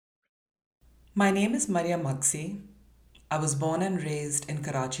My name is Mariam. I was born and raised in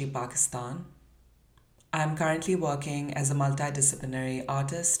Karachi, Pakistan. I am currently working as a multidisciplinary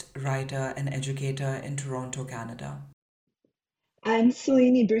artist, writer, and educator in Toronto, Canada. I'm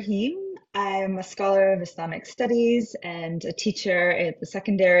Celine Ibrahim. I'm a scholar of Islamic studies and a teacher at the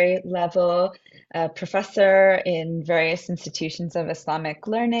secondary level, a professor in various institutions of Islamic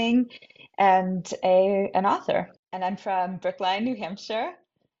learning, and an author. And I'm from Brookline, New Hampshire.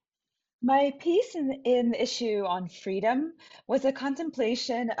 My piece in the issue on freedom was a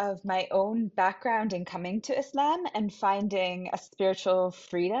contemplation of my own background in coming to Islam and finding a spiritual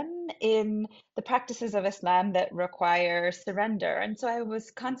freedom in the practices of Islam that require surrender. And so I was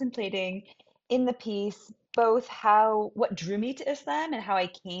contemplating in the piece both what drew me to Islam and how I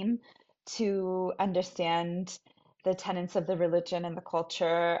came to understand the tenets of the religion and the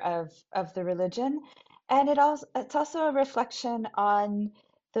culture of the religion. And it's also a reflection on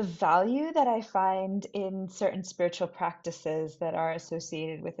the value that I find in certain spiritual practices that are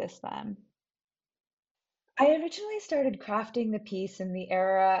associated with Islam. I originally started crafting the piece in the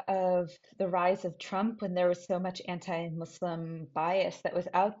era of the rise of Trump when there was so much anti-Muslim bias that was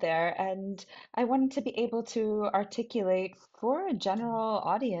out there. And I wanted to be able to articulate for a general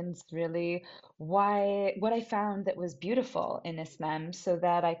audience, really, what I found that was beautiful in Islam so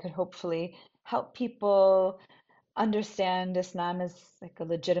that I could hopefully help people understand Islam as like a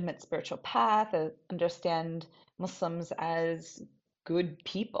legitimate spiritual path, understand Muslims as good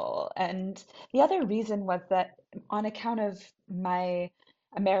people. And the other reason was that on account of my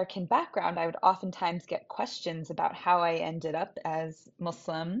American background, I would oftentimes get questions about how I ended up as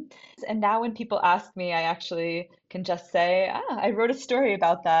Muslim. And now when people ask me, I actually can just say, I wrote a story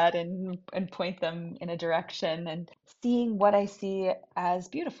about that and point them in a direction and seeing what I see as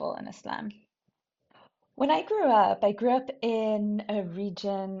beautiful in Islam. When I grew up in a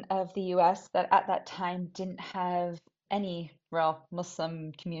region of the US that at that time didn't have any real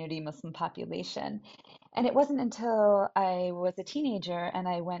Muslim community, Muslim population. And it wasn't until I was a teenager and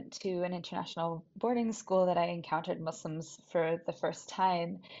I went to an international boarding school that I encountered Muslims for the first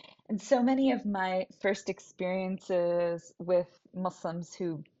time. And so many of my first experiences with Muslims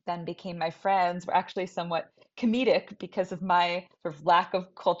who then became my friends were actually somewhat comedic because of my sort of lack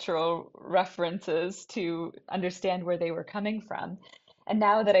of cultural references to understand where they were coming from. And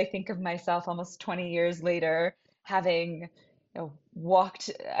now that I think of myself almost 20 years later, having walked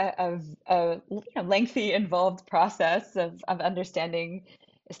a lengthy, involved process of understanding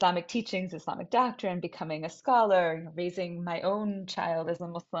Islamic teachings, Islamic doctrine, becoming a scholar, raising my own child as a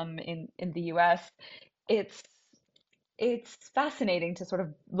Muslim in the US, it's it's fascinating to sort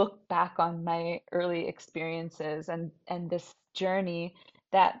of look back on my early experiences and this journey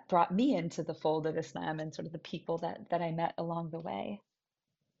that brought me into the fold of Islam and sort of the people that I met along the way.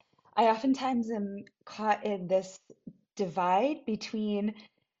 I oftentimes am caught in this divide between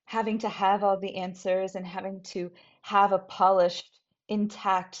having to have all the answers and having to have a polished,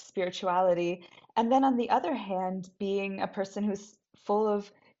 intact spirituality, and then on the other hand, being a person who's full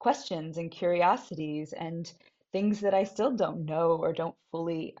of questions and curiosities and things that I still don't know or don't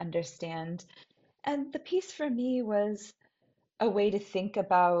fully understand. And the piece for me was a way to think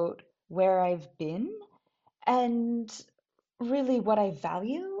about where I've been and really what I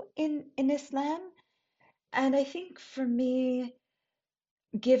value in Islam. And I think for me,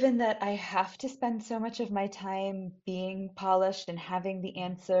 given that I have to spend so much of my time being polished and having the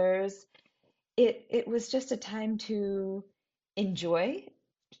answers, it was just a time to enjoy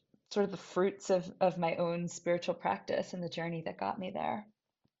sort of the fruits of my own spiritual practice and the journey that got me there.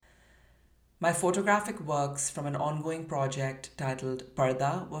 My photographic works from an ongoing project titled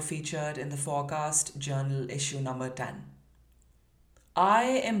Parda were featured in the Forecast Journal issue number 10.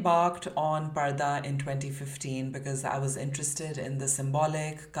 I embarked on Parda in 2015 because I was interested in the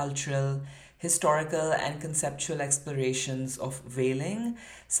symbolic, cultural, historical, and conceptual explorations of veiling,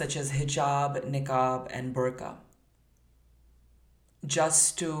 such as hijab, niqab, and burqa.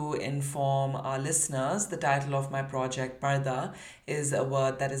 Just to inform our listeners, the title of my project, Parda, is a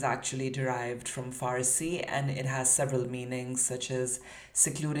word that is actually derived from Farsi and it has several meanings, such as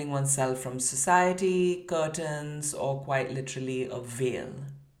secluding oneself from society, curtains, or quite literally a veil.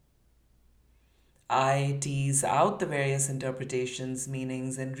 I tease out the various interpretations,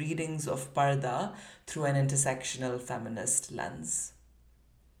 meanings, and readings of Parda through an intersectional feminist lens.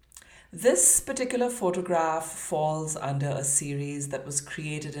 This particular photograph falls under a series that was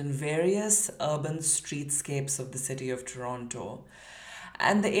created in various urban streetscapes of the city of Toronto.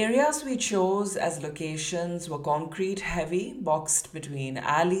 And the areas we chose as locations were concrete heavy, boxed between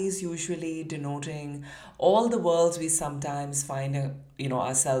alleys, usually denoting all the worlds we sometimes find,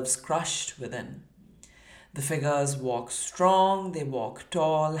 ourselves crushed within. The figures walk strong, they walk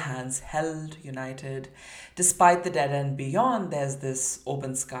tall, hands held, united. Despite the dead end beyond, there's this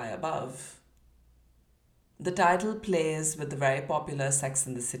open sky above. The title plays with the very popular Sex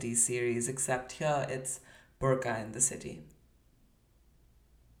and the City series, except here it's Burqa in the City.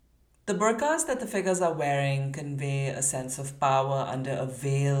 The burqas that the figures are wearing convey a sense of power under a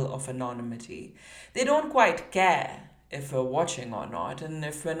veil of anonymity. They don't quite care if we're watching or not, and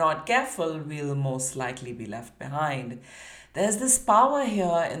if we're not careful, we'll most likely be left behind. There's this power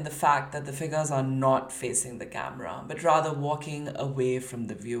here in the fact that the figures are not facing the camera, but rather walking away from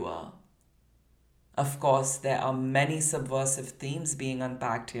the viewer. Of course, there are many subversive themes being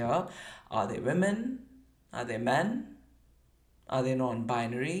unpacked here. Are they women? Are they men? Are they non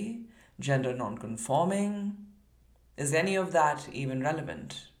binary? Gender non conforming? Is any of that even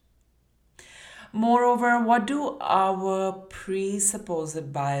relevant? Moreover, what do our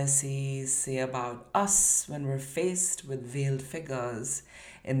presupposed biases say about us when we're faced with veiled figures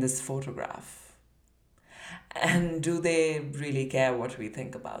in this photograph? And do they really care what we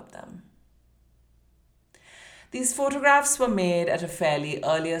think about them? These photographs were made at a fairly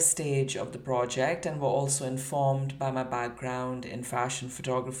earlier stage of the project and were also informed by my background in fashion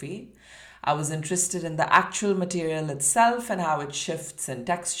photography. I was interested in the actual material itself and how it shifts in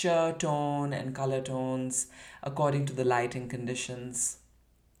texture, tone, and color tones according to the lighting conditions.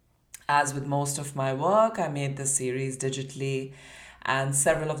 As with most of my work, I made this series digitally, and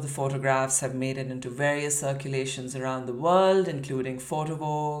several of the photographs have made it into various circulations around the world, including Photo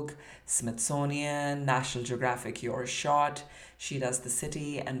Vogue, Smithsonian, National Geographic Your Shot, She Does the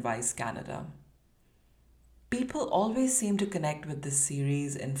City, and Vice Canada. People always seem to connect with this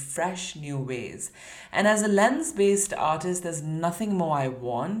series in fresh new ways. And as a lens based artist, there's nothing more I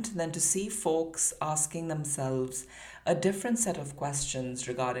want than to see folks asking themselves a different set of questions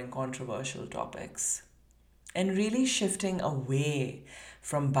regarding controversial topics and really shifting away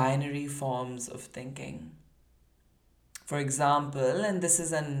from binary forms of thinking. For example, and this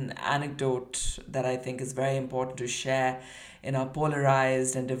is an anecdote that I think is very important to share in our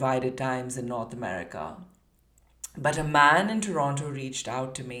polarized and divided times in North America. But a man in Toronto reached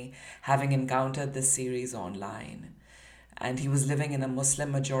out to me, having encountered this series online. And he was living in a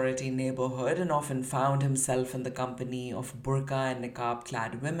Muslim majority neighborhood and often found himself in the company of burqa and niqab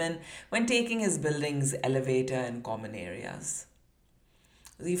clad women when taking his building's elevator and common areas.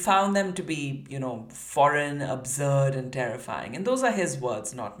 He found them to be, foreign, absurd, and terrifying. And those are his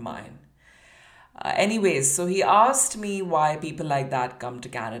words, not mine. Anyways, so he asked me why people like that come to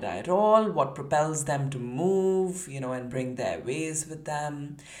Canada at all, what propels them to move, and bring their ways with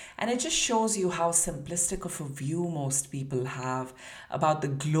them. And it just shows you how simplistic of a view most people have about the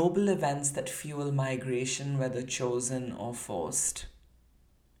global events that fuel migration, whether chosen or forced.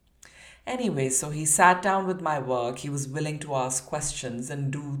 Anyway, so he sat down with my work. He was willing to ask questions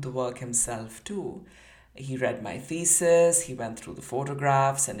and do the work himself too. He read my thesis, he went through the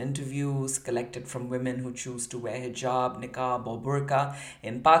photographs and interviews collected from women who choose to wear hijab, niqab, or burqa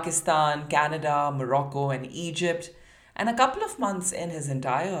in Pakistan, Canada, Morocco, and Egypt. And a couple of months in, his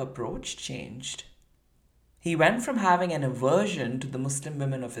entire approach changed. He went from having an aversion to the Muslim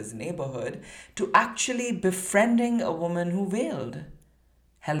women of his neighborhood to actually befriending a woman who veiled,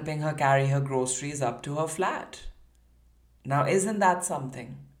 helping her carry her groceries up to her flat. Now, isn't that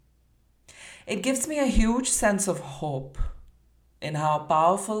something? It gives me a huge sense of hope in how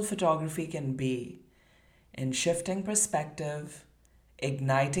powerful photography can be in shifting perspective,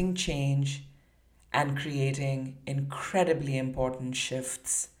 igniting change, and creating incredibly important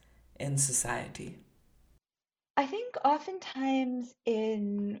shifts in society. I think oftentimes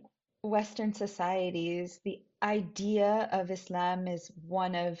in Western societies, the idea of Islam is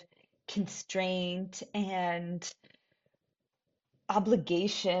one of constraint and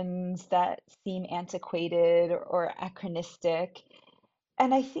obligations that seem antiquated or anachronistic.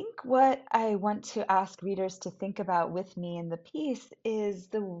 And I think what I want to ask readers to think about with me in the piece is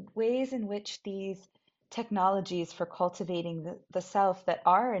the ways in which these technologies for cultivating the self that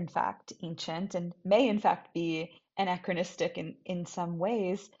are in fact ancient and may in fact be anachronistic in some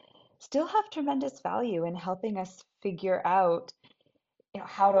ways still have tremendous value in helping us figure out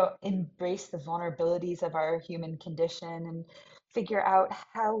how to embrace the vulnerabilities of our human condition and figure out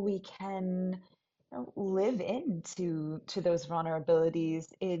how we can live into those vulnerabilities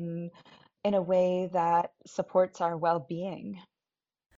in a way that supports our well-being.